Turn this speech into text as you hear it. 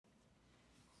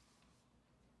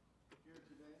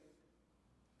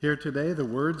Hear today the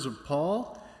words of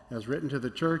Paul as written to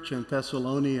the church in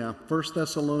Thessalonica, 1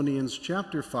 Thessalonians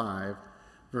chapter 5,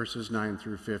 verses 9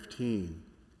 through 15.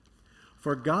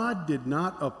 For God did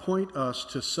not appoint us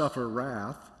to suffer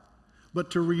wrath, but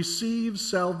to receive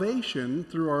salvation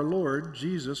through our Lord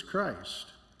Jesus Christ.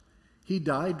 He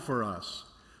died for us,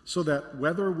 so that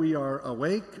whether we are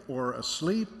awake or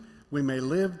asleep, we may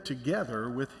live together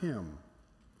with him.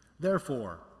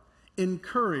 Therefore,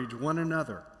 encourage one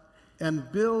another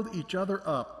and build each other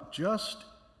up, just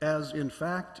as in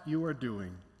fact you are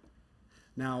doing.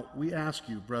 Now, we ask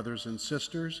you, brothers and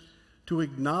sisters, to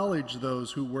acknowledge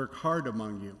those who work hard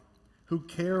among you, who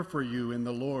care for you in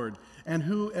the Lord, and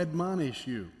who admonish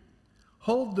you.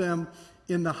 Hold them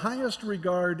in the highest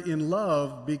regard in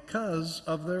love because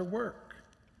of their work.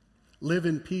 Live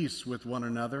in peace with one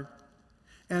another.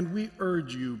 And we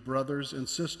urge you, brothers and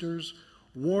sisters,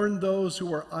 warn those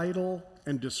who are idle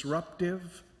and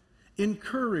disruptive.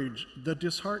 Encourage the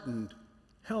disheartened.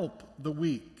 Help the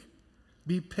weak.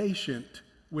 Be patient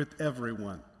with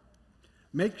everyone.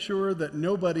 Make sure that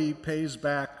nobody pays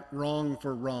back wrong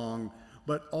for wrong,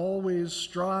 but always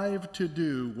strive to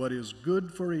do what is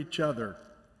good for each other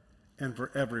and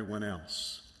for everyone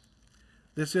else.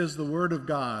 This is the word of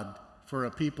God for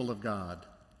a people of God.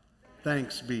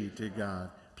 Thanks be to God.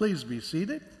 Please be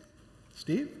seated.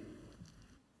 Steve?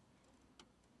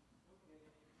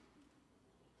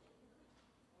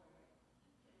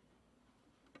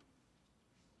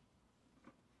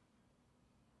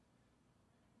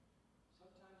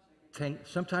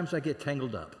 Sometimes I get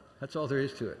tangled up. That's all there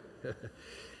is to it.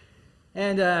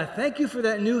 And thank you for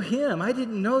that new hymn. I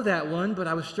didn't know that one, but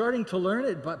I was starting to learn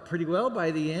it pretty well by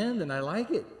the end, and I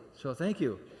like it. So thank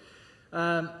you.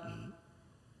 All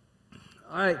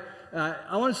right.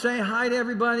 I want to say hi to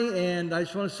everybody, and I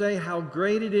just want to say how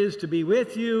great it is to be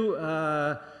with you.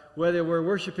 Whether we're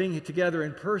worshiping together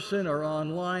in person or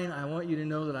online, I want you to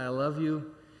know that I love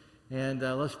you. And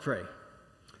let's pray.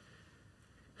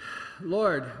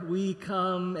 Lord, we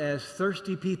come as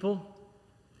thirsty people.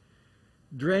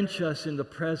 Drench us in the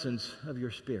presence of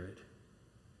your Spirit.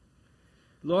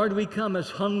 Lord, we come as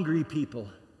hungry people.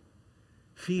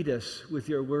 Feed us with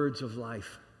your words of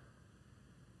life.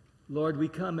 Lord, we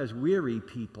come as weary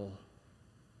people.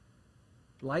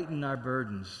 Lighten our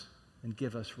burdens and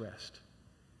give us rest.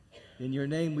 In your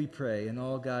name we pray, and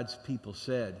all God's people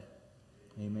said,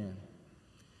 amen.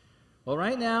 Well,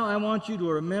 right now I want you to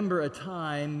remember a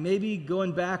time, maybe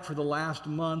going back for the last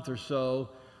month or so,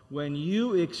 when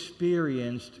you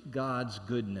experienced God's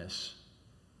goodness,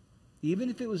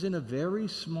 even if it was in a very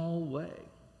small way.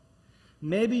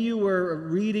 Maybe you were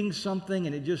reading something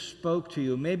and it just spoke to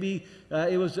you. Maybe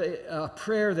it was a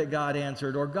prayer that God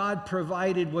answered, or God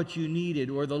provided what you needed,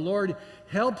 or the Lord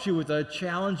helped you with a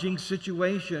challenging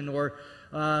situation, or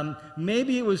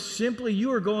maybe it was simply you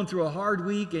were going through a hard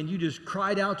week and you just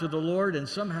cried out to the Lord and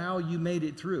somehow you made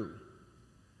it through.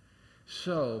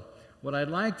 So, what I'd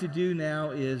like to do now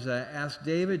is ask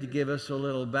David to give us a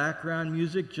little background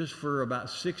music just for about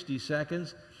 60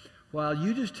 seconds while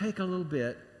you just take a little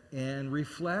bit and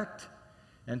reflect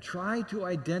and try to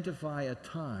identify a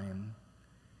time,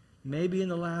 maybe in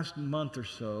the last month or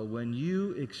so, when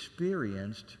you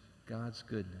experienced God's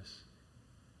goodness.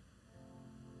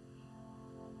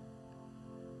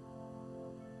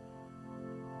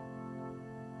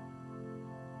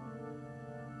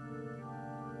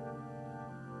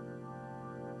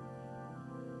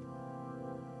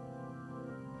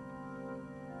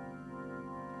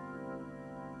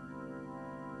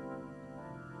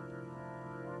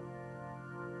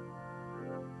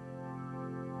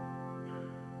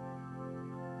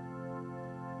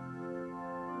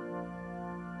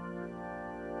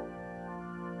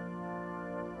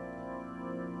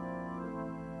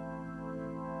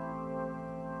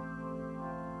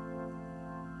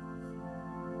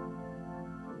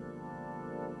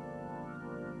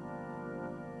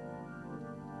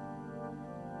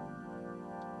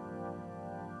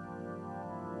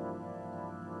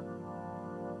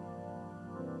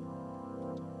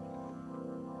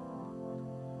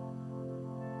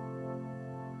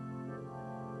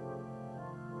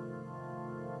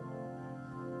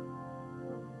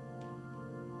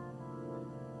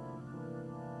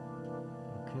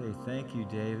 Okay, thank you,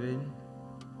 David.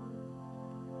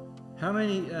 How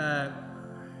many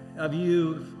of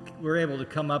you were able to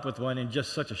come up with one in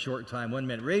just such a short time? 1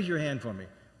 minute. Raise your hand for me.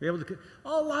 Were able to?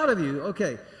 Oh, a lot of you.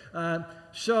 Okay.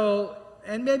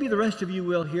 And maybe the rest of you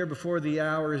will here before the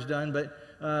hour is done, but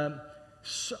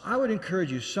so I would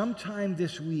encourage you, sometime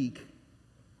this week,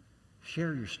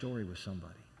 share your story with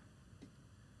somebody.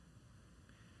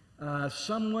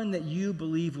 Someone that you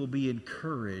believe will be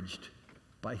encouraged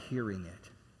by hearing it.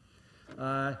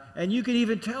 And you can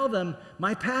even tell them,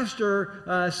 my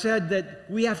pastor said that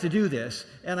we have to do this,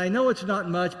 and I know it's not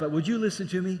much, but would you listen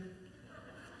to me?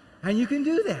 And you can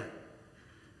do that.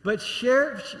 But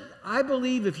I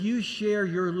believe if you share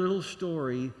your little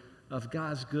story of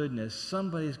God's goodness,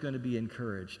 somebody's going to be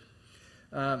encouraged.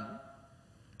 And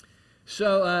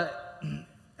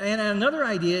another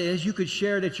idea is you could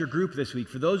share it at your group this week.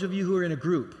 For those of you who are in a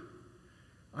group,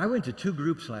 I went to 2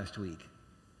 groups last week.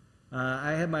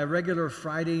 I had my regular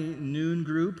Friday noon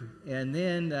group, and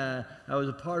then I was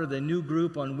a part of the new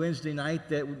group on Wednesday night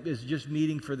that is just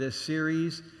meeting for this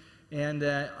series. And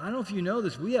I don't know if you know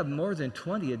this, we have more than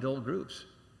 20 adult groups.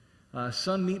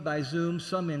 Some meet by Zoom,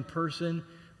 some in person.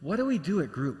 What do we do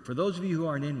at group? For those of you who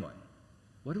aren't in one,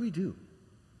 what do we do?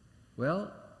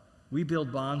 Well, we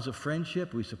build bonds of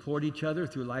friendship. We support each other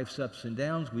through life's ups and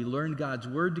downs. We learn God's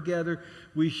Word together.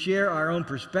 We share our own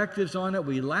perspectives on it.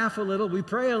 We laugh a little. We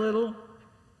pray a little.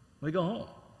 We go home.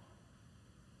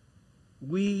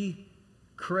 We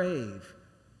crave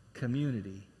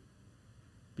community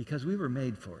because we were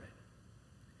made for it.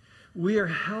 We are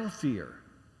healthier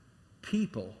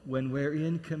people when we're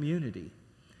in community.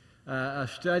 A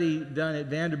study done at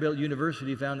Vanderbilt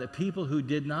University found that people who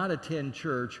did not attend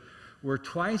church were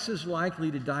twice as likely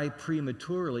to die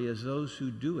prematurely as those who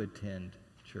do attend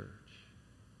church.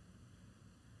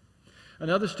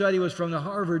 Another study was from the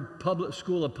Harvard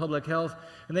School of Public Health,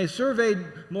 and they surveyed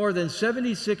more than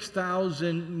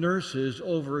 76,000 nurses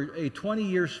over a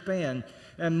 20-year span,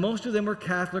 and most of them were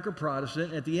Catholic or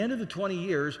Protestant. At the end of the 20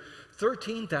 years,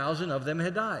 13,000 of them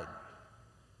had died.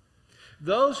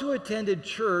 Those who attended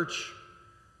church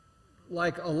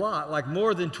like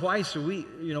more than twice a week,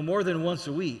 more than once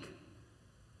a week,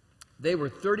 they were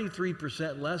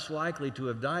 33% less likely to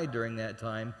have died during that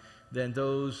time than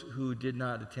those who did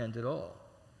not attend at all.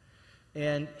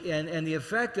 And the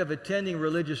effect of attending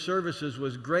religious services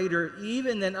was greater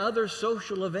even than other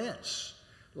social events,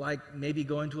 like maybe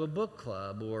going to a book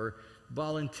club or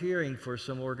volunteering for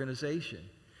some organization.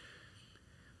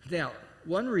 Now,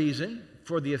 one reason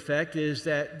for the effect is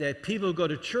that people who go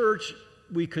to church,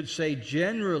 we could say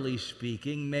generally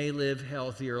speaking, may live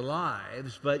healthier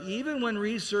lives. But even when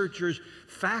researchers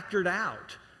factored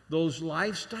out those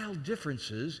lifestyle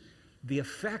differences, the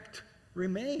effect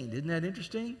remained. Isn't that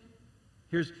interesting?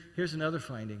 Here's another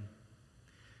finding.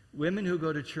 Women who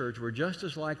go to church were just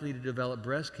as likely to develop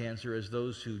breast cancer as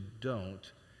those who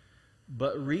don't,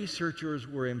 but researchers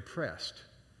were impressed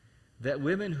that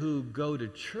women who go to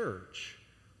church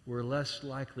were less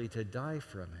likely to die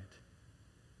from it.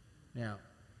 Now,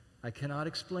 I cannot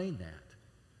explain that,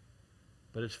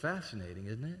 but it's fascinating,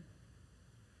 isn't it?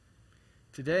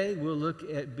 Today, we'll look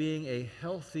at being a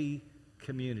healthy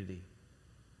community.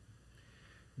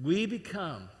 We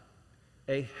become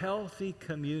a healthy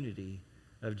community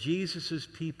of Jesus'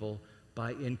 people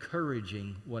by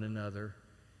encouraging one another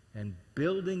and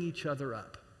building each other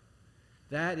up.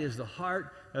 That is the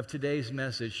heart of today's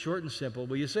message, short and simple.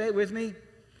 Will you say it with me?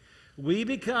 We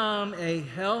become a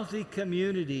healthy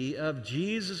community of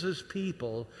Jesus'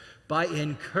 people by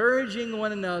encouraging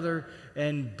one another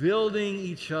and building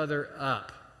each other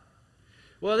up.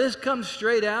 Well, this comes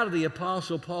straight out of the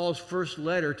Apostle Paul's first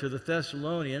letter to the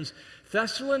Thessalonians.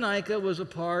 Thessalonica was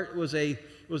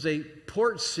a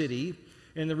port city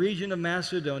in the region of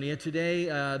Macedonia. Today,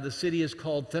 the city is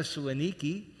called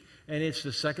Thessaloniki, and it's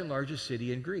the second largest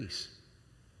city in Greece.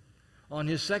 On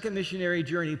his second missionary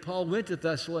journey, Paul went to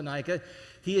Thessalonica.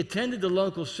 He attended the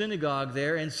local synagogue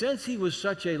there, and since he was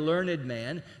such a learned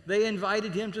man, they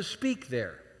invited him to speak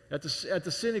there at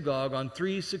the synagogue on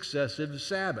 3 successive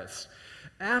Sabbaths.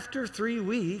 After 3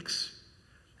 weeks,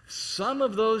 some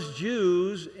of those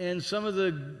Jews and some of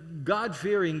the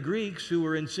God-fearing Greeks who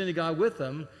were in synagogue with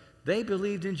them, they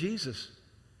believed in Jesus.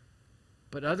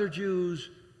 But other Jews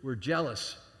were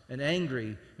jealous and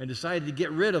angry and decided to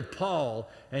get rid of Paul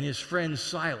and his friend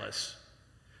Silas.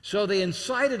 So they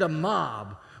incited a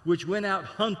mob which went out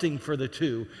hunting for the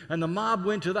two. And the mob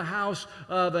went to the house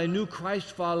of a new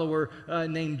Christ follower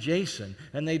named Jason.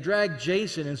 And they dragged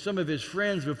Jason and some of his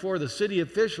friends before the city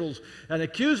officials and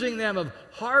accusing them of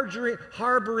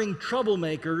harboring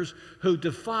troublemakers who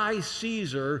defy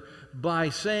Caesar by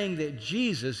saying that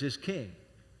Jesus is king.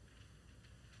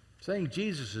 Saying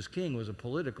Jesus is king was a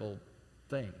political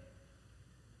thing.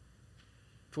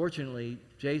 Fortunately,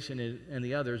 Jason and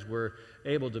the others were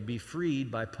able to be freed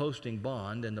by posting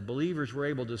bond, and the believers were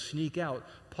able to sneak out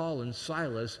Paul and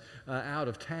Silas out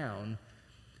of town.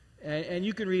 And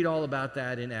you can read all about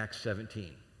that in Acts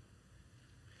 17.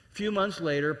 A few months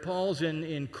later, Paul's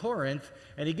in Corinth,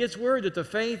 and he gets word that the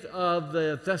faith of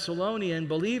the Thessalonian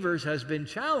believers has been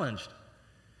challenged.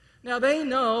 Now, they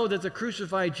know that the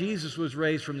crucified Jesus was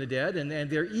raised from the dead, and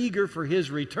they're eager for his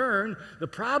return. The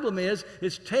problem is,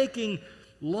 it's taking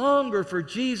longer for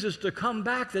Jesus to come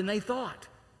back than they thought.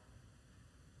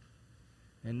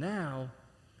 And now,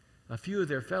 a few of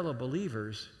their fellow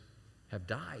believers have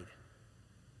died.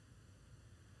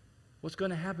 What's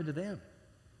going to happen to them?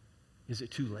 Is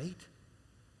it too late?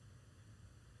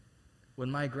 When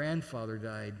my grandfather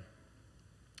died,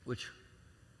 which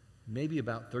maybe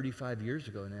about 35 years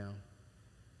ago now,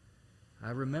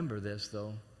 I remember this,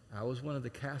 though. I was one of the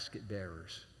casket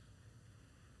bearers.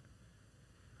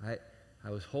 I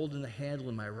was holding the handle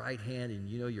in my right hand, and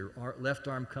your left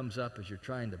arm comes up as you're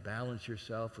trying to balance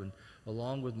yourself, and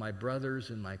along with my brothers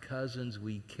and my cousins,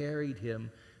 we carried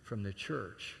him from the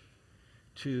church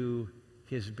to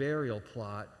his burial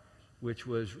plot, which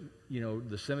was,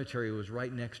 the cemetery was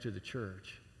right next to the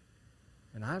church.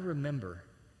 And I remember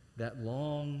that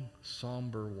long,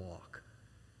 somber walk.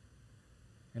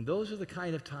 And those are the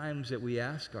kind of times that we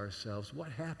ask ourselves, what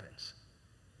happens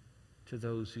to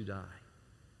those who die?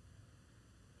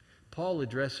 Paul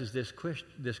addresses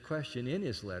this question in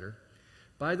his letter.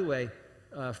 By the way,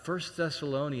 1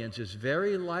 Thessalonians is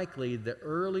very likely the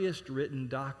earliest written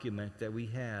document that we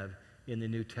have in the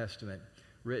New Testament,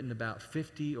 written about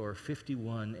 50 or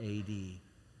 51 AD.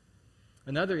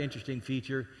 Another interesting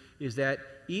feature is that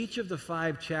each of the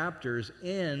 5 chapters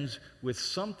ends with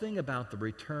something about the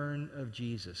return of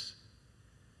Jesus.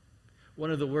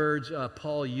 One of the words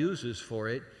Paul uses for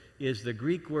it is the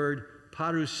Greek word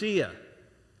parousia.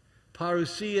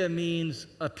 Parousia means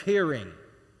appearing.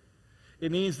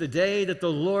 It means the day that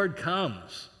the Lord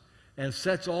comes and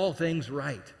sets all things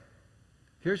right.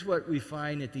 Here's what we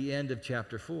find at the end of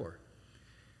chapter 4.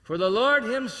 For the Lord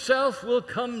himself will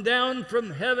come down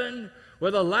from heaven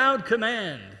with a loud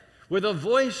command, with the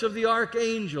voice of the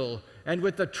archangel, and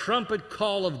with the trumpet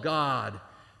call of God,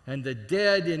 and the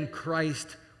dead in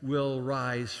Christ will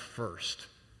rise first.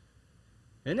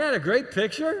 Isn't that a great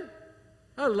picture?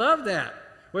 I love that.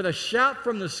 With a shout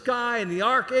from the sky and the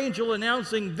archangel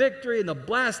announcing victory and the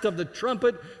blast of the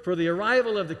trumpet for the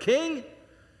arrival of the king.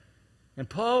 And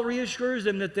Paul reassures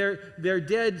them that their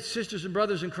dead sisters and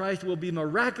brothers in Christ will be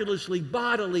miraculously,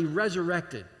 bodily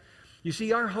resurrected. You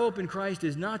see, our hope in Christ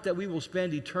is not that we will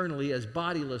spend eternally as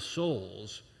bodiless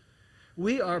souls.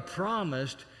 We are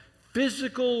promised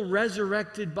physical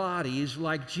resurrected bodies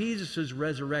like Jesus'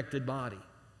 resurrected body.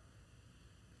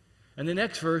 And the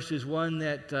next verse is one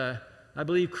that I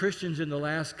believe Christians in the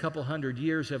last couple hundred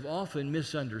years have often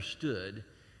misunderstood,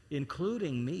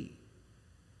 including me.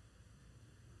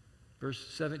 Verse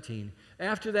 17,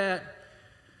 after that,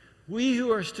 we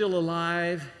who are still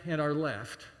alive and are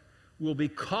left will be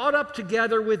caught up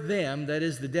together with them, that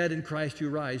is, the dead in Christ who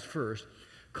rise first,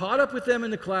 caught up with them in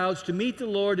the clouds to meet the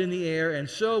Lord in the air, and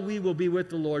so we will be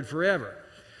with the Lord forever.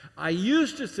 I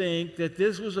used to think that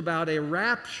this was about a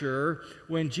rapture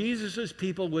when Jesus'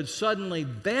 people would suddenly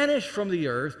vanish from the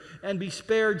earth and be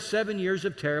spared 7 years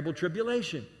of terrible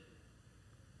tribulation.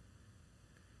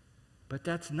 But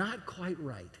that's not quite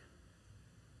right.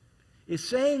 It's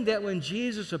saying that when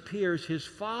Jesus appears, his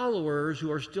followers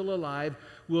who are still alive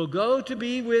will go to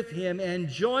be with him and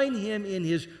join him in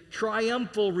his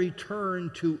triumphal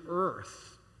return to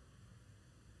earth.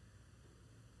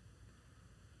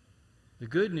 The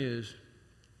good news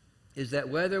is that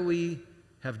whether we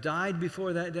have died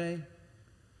before that day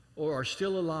or are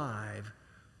still alive,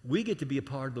 we get to be a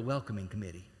part of the welcoming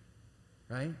committee,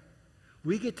 right?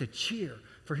 We get to cheer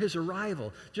for his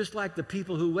arrival, just like the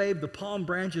people who waved the palm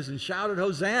branches and shouted,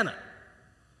 Hosanna.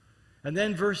 And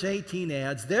then verse 18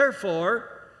 adds,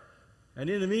 therefore, and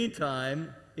in the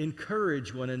meantime,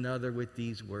 encourage one another with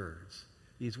these words.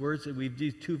 These words that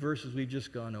these 2 verses we've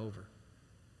just gone over.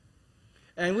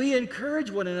 And we encourage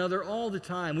one another all the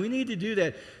time. We need to do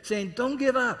that, saying, don't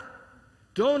give up.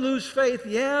 Don't lose faith.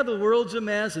 Yeah, the world's a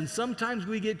mess, and sometimes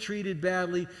we get treated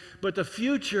badly, but the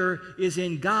future is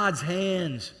in God's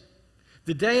hands.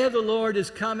 The day of the Lord is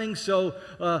coming, so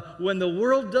when the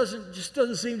world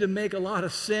doesn't seem to make a lot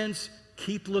of sense,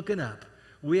 keep looking up.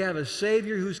 We have a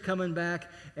Savior who's coming back,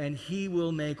 and he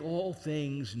will make all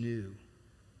things new.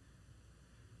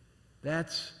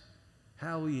 That's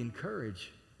how we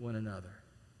encourage one another.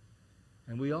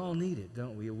 And we all need it,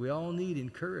 don't we? We all need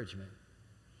encouragement.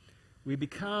 We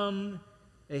become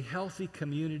a healthy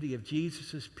community of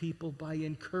Jesus' people by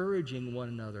encouraging one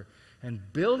another and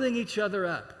building each other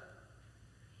up.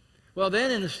 Well,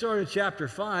 then in the start of chapter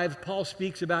 5, Paul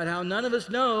speaks about how none of us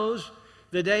knows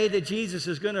the day that Jesus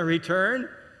is going to return.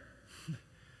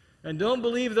 And don't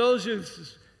believe those who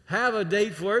have a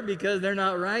date for it because they're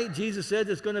not right. Jesus said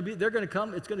they're going to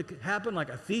come, it's going to happen like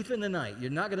a thief in the night.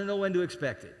 You're not going to know when to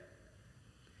expect it.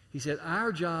 He said,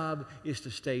 our job is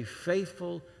to stay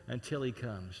faithful until he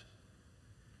comes.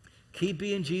 Keep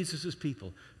being Jesus'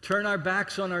 people. Turn our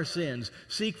backs on our sins.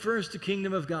 Seek first the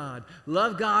kingdom of God.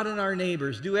 Love God and our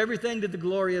neighbors. Do everything to the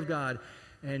glory of God.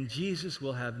 And Jesus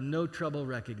will have no trouble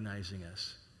recognizing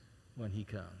us when he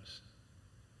comes.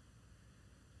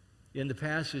 In the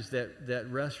passage that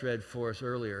Russ read for us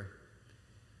earlier,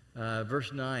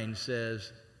 verse 9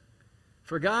 says,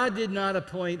 "For God did not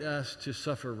appoint us to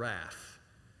suffer wrath,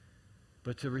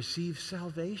 but to receive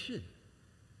salvation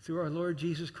through our Lord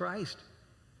Jesus Christ."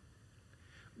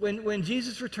 When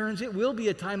Jesus returns, it will be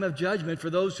a time of judgment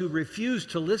for those who refuse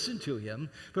to listen to him.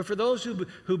 But for those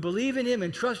who believe in him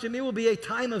and trust him, it will be a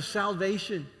time of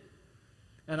salvation.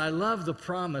 And I love the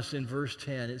promise in verse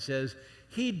 10. It says,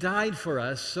 he died for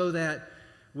us so that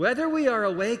whether we are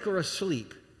awake or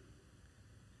asleep,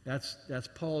 that's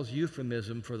Paul's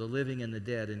euphemism for the living and the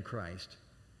dead in Christ.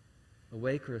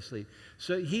 Awake or asleep.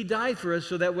 So he died for us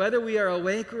so that whether we are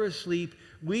awake or asleep,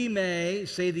 we may,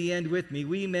 say the end with me,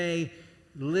 we may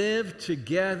live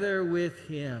together with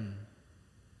him.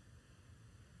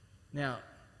 Now,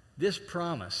 this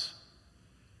promise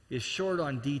is short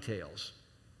on details,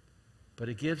 but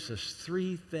it gives us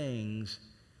 3 things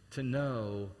to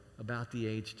know about the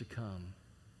age to come.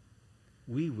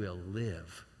 We will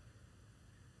live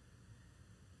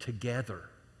together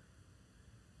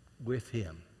with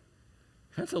him.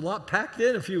 That's a lot packed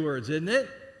in a few words, isn't it?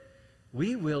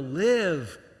 We will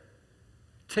live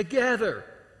together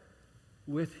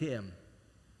with him.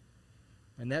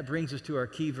 And that brings us to our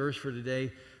key verse for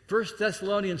today, 1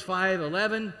 Thessalonians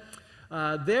 5:11.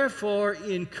 Therefore,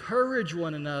 encourage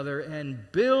one another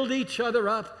and build each other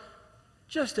up,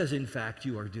 just as in fact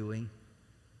you are doing.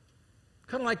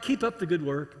 Kind of like keep up the good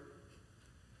work.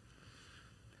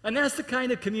 And that's the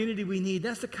kind of community we need.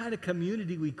 That's the kind of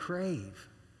community we crave.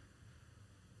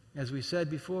 As we said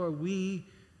before, we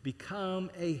become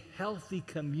a healthy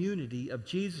community of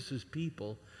Jesus'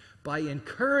 people by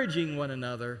encouraging one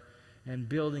another and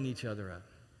building each other up.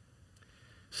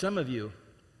 Some of you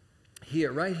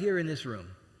here, right here in this room,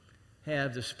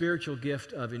 have the spiritual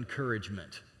gift of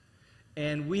encouragement.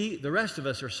 And the rest of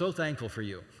us are so thankful for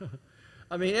you.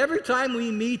 I mean, every time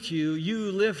we meet you,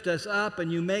 you lift us up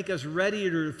and you make us ready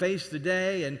to face the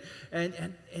day.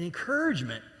 And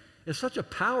encouragement is such a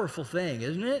powerful thing,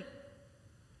 isn't it?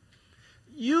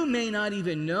 You may not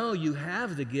even know you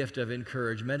have the gift of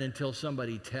encouragement until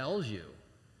somebody tells you.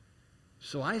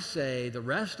 So I say, the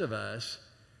rest of us,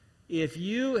 if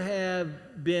you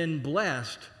have been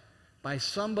blessed by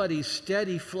somebody's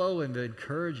steady flow of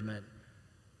encouragement,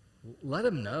 let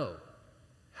them know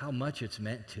how much it's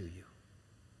meant to you.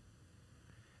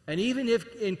 And even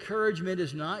if encouragement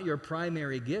is not your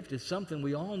primary gift, it's something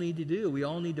we all need to do. We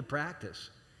all need to practice.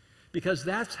 Because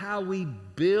that's how we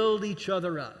build each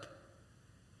other up.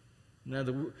 Now,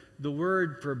 the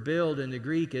word for build in the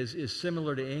Greek is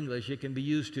similar to English. It can be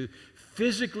used to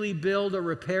physically build or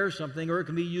repair something, or it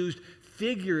can be used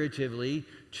figuratively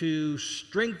to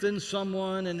strengthen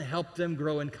someone and help them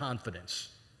grow in confidence.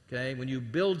 Okay? When you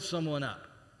build someone up.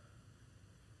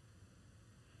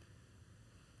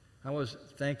 I was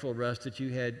thankful, Russ, that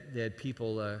you had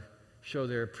people show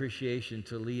their appreciation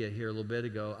to Leah here a little bit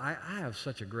ago. I have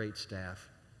such a great staff.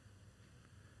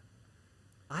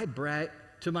 I brag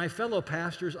to my fellow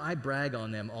pastors. I brag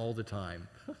on them all the time.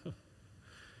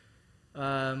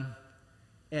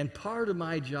 And part of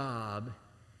my job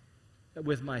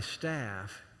with my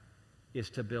staff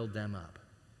is to build them up.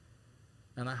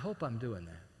 And I hope I'm doing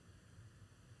that.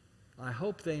 I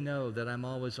hope they know that I'm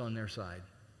always on their side.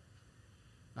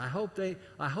 I hope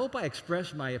I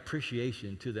express my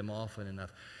appreciation to them often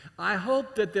enough. I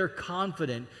hope that they're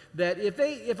confident that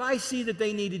if I see that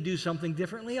they need to do something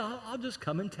differently, I'll just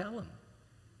come and tell them.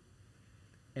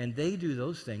 And they do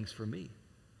those things for me.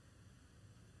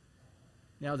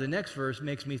 Now, the next verse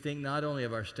makes me think not only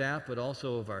of our staff, but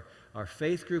also of our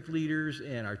faith group leaders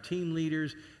and our team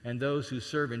leaders and those who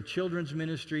serve in children's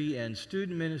ministry and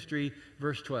student ministry.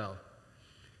 Verse 12.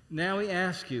 Now we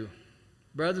ask you,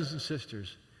 brothers and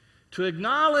sisters, to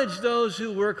acknowledge those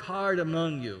who work hard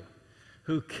among you,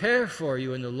 who care for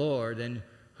you in the Lord, and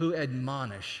who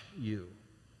admonish you.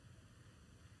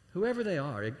 Whoever they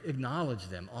are, acknowledge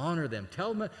them, honor them,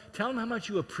 tell them how much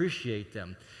you appreciate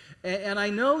them. And I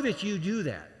know that you do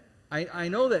that. I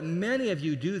know that many of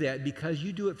you do that because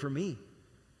you do it for me.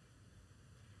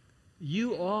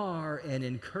 You are an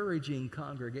encouraging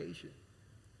congregation.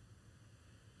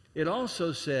 It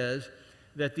also says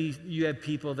that you have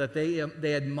people that they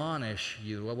admonish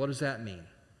you. Well, what does that mean?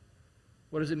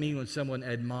 What does it mean when someone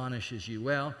admonishes you?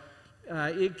 Well,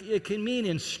 it can mean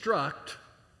instruct,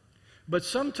 But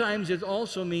sometimes it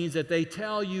also means that they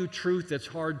tell you truth that's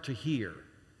hard to hear.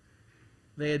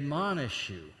 They admonish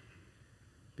you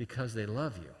because they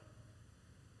love you.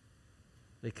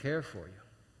 They care for you.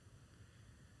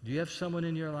 Do you have someone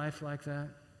in your life like that?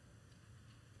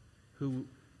 Who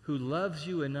loves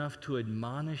you enough to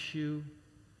admonish you,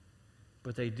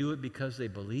 but they do it because they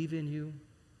believe in you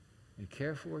and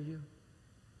care for you?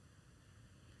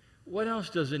 What else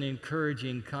does an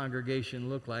encouraging congregation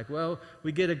look like? Well,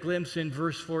 we get a glimpse in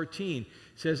verse 14.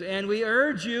 It says, "And we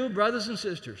urge you, brothers and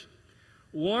sisters,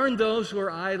 warn those who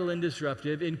are idle and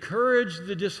disruptive, encourage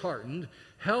the disheartened,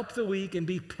 help the weak, and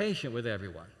be patient with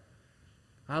everyone."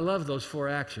 I love those 4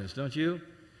 actions, don't you?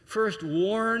 First,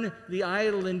 warn the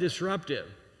idle and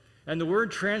disruptive. And the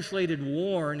word translated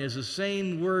warn is the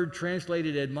same word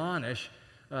translated admonish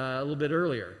a little bit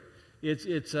earlier.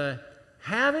 It's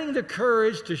having the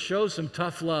courage to show some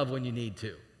tough love when you need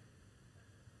to,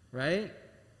 right?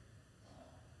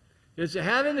 It's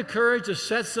having the courage to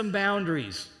set some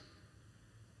boundaries.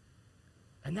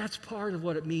 And that's part of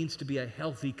what it means to be a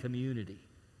healthy community.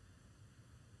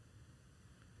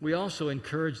 We also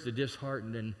encourage the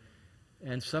disheartened,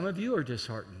 and some of you are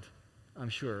disheartened, I'm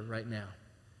sure, right now.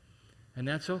 And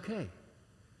that's okay.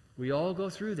 We all go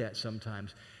through that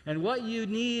sometimes. And what you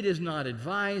need is not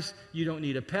advice. You don't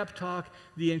need a pep talk.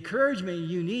 The encouragement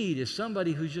you need is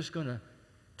somebody who's just going to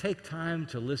take time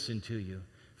to listen to you.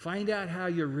 Find out how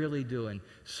you're really doing.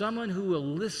 Someone who will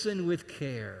listen with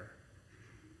care.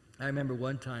 I remember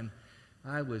one time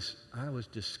I was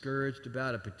discouraged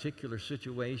about a particular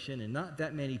situation, and not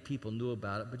that many people knew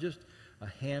about it, but just a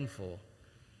handful.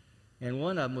 And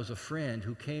one of them was a friend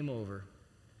who came over,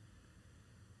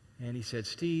 and he said,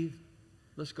 "Steve,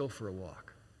 let's go for a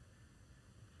walk."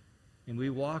 And we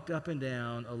walked up and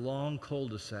down a long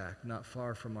cul-de-sac not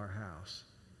far from our house.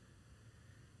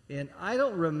 And I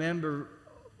don't remember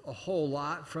a whole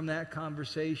lot from that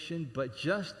conversation, but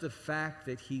just the fact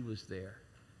that he was there.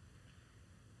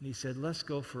 And he said, "Let's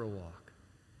go for a walk."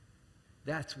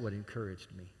 That's what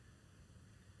encouraged me.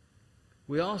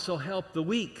 We also help the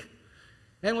weak.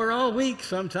 And we're all weak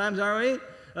sometimes, aren't we?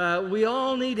 We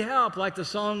all need help. Like the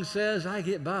song says, I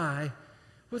get by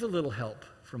with a little help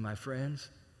from my friends.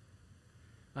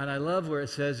 And I love where it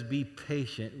says, be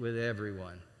patient with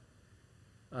everyone.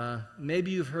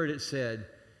 Maybe you've heard it said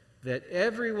that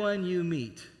everyone you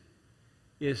meet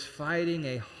is fighting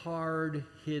a hard,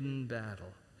 hidden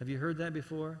battle. Have you heard that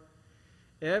before?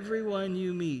 Everyone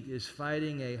you meet is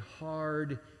fighting a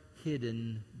hard,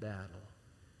 hidden battle.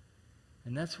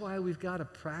 And that's why we've got to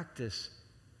practice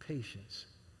patience.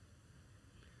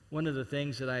 One of the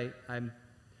things that I'm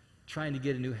trying to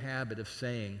get a new habit of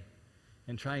saying,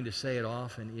 and trying to say it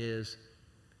often, is,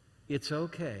 it's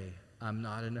okay, I'm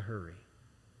not in a hurry.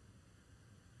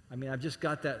 I mean, I've just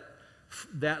got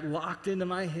that locked into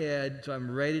my head, so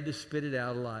I'm ready to spit it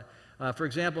out a lot. For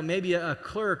example, maybe a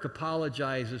clerk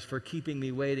apologizes for keeping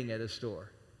me waiting at a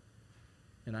store.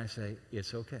 And I say,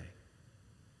 it's okay.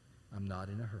 I'm not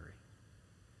in a hurry.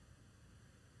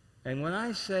 And when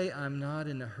I say I'm not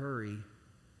in a hurry,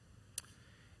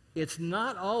 it's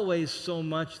not always so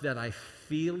much that I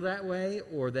feel that way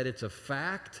or that it's a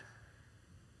fact.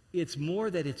 It's more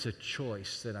that it's a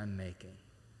choice that I'm making.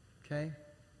 Okay?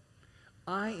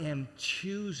 I am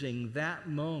choosing that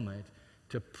moment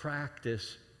to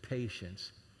practice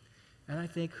patience. And I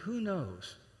think, who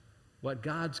knows what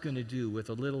God's going to do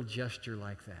with a little gesture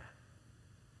like that?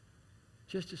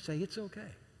 Just to say, it's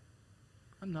okay.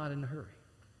 I'm not in a hurry.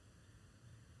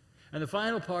 And the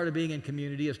final part of being in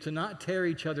community is to not tear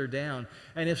each other down.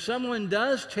 And if someone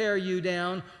does tear you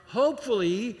down,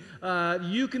 hopefully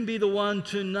you can be the one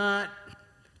to not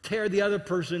tear the other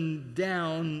person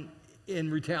down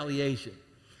in retaliation.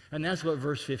 And that's what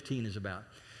verse 15 is about.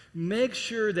 Make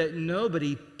sure that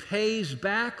nobody pays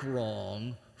back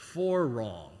wrong for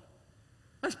wrong.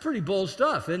 That's pretty bold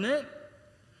stuff, isn't it?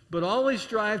 But always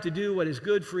strive to do what is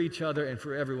good for each other and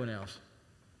for everyone else.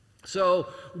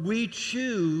 So we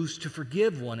choose to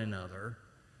forgive one another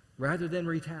rather than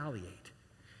retaliate.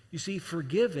 You see,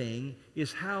 forgiving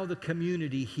is how the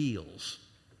community heals.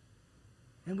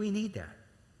 And we need that.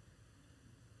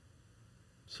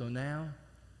 So now,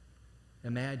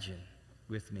 imagine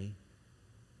with me.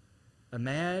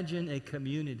 Imagine a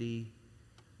community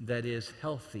that is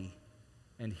healthy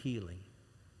and healing.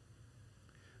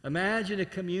 Imagine a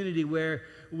community where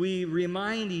we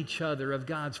remind each other of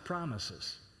God's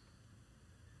promises.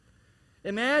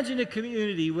 Imagine a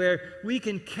community where we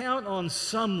can count on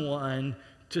someone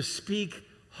to speak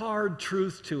hard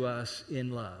truth to us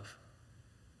in love.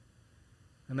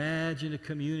 Imagine a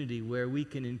community where we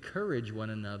can encourage one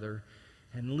another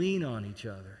and lean on each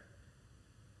other.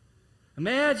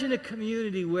 Imagine a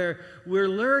community where we're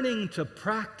learning to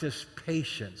practice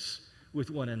patience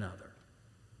with one another.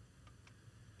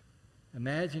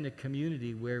 Imagine a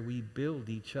community where we build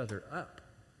each other up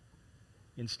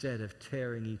instead of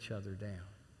tearing each other down.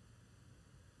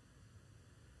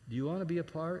 Do you want to be a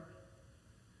part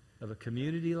of a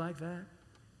community like that?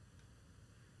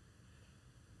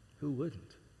 Who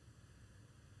wouldn't?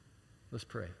 Let's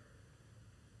pray.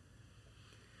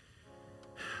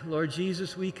 Lord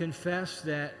Jesus, we confess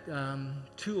that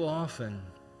too often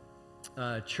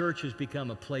church has become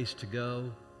a place to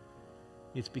go.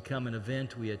 It's become an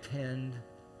event we attend.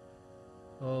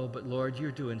 Oh, but Lord,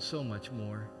 you're doing so much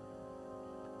more.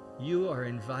 You are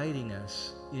inviting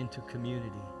us into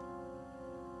community.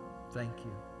 Thank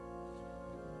you.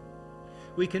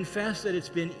 We confess that it's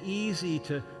been easy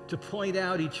to point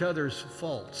out each other's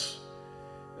faults.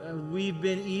 We've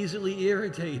been easily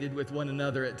irritated with one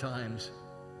another at times.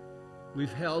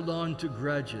 We've held on to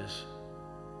grudges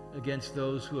against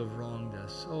those who have wronged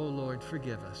us. Oh, Lord,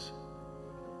 forgive us.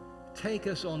 Take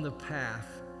us on the path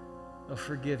of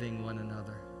forgiving one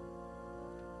another.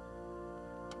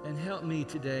 And help me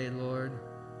today, Lord,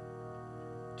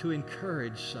 to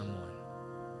encourage someone.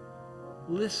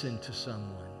 Listen to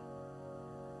someone.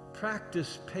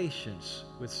 Practice patience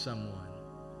with someone.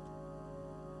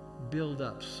 Build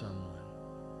up someone.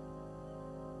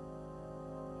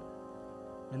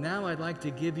 And now I'd like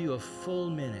to give you a full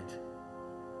minute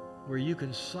where you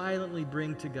can silently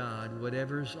bring to God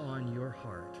whatever's on your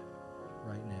heart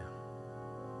right now.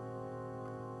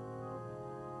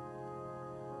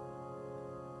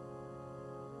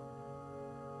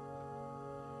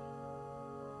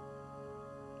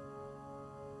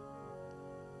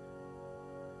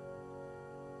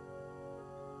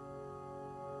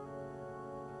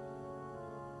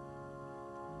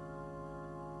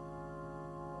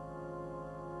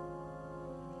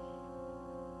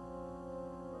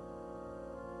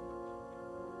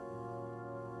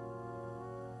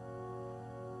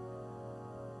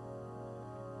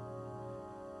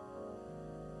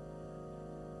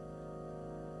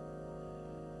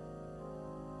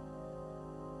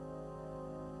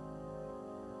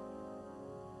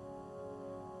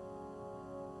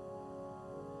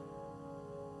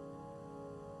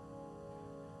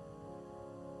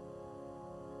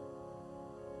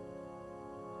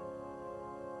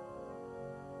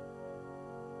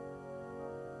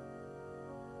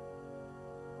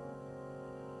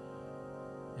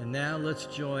 And now let's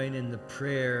join in the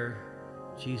prayer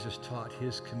Jesus taught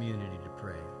his community to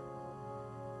pray.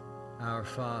 Our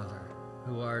Father,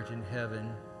 who art in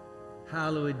heaven,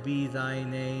 hallowed be thy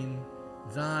name.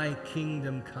 Thy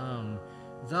kingdom come.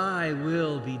 Thy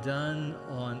will be done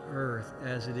on earth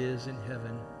as it is in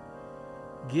heaven.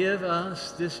 Give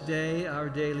us this day our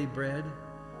daily bread,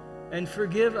 and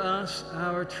forgive us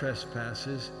our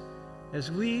trespasses,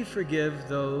 as we forgive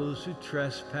those who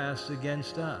trespass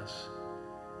against us.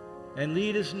 And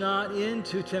lead us not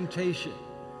into temptation,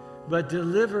 but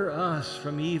deliver us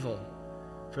from evil.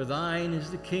 For thine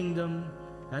is the kingdom,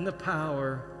 and the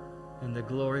power, and the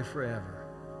glory forever.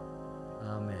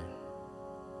 Amen.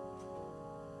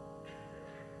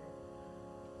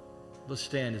 Let's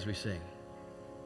stand as we sing.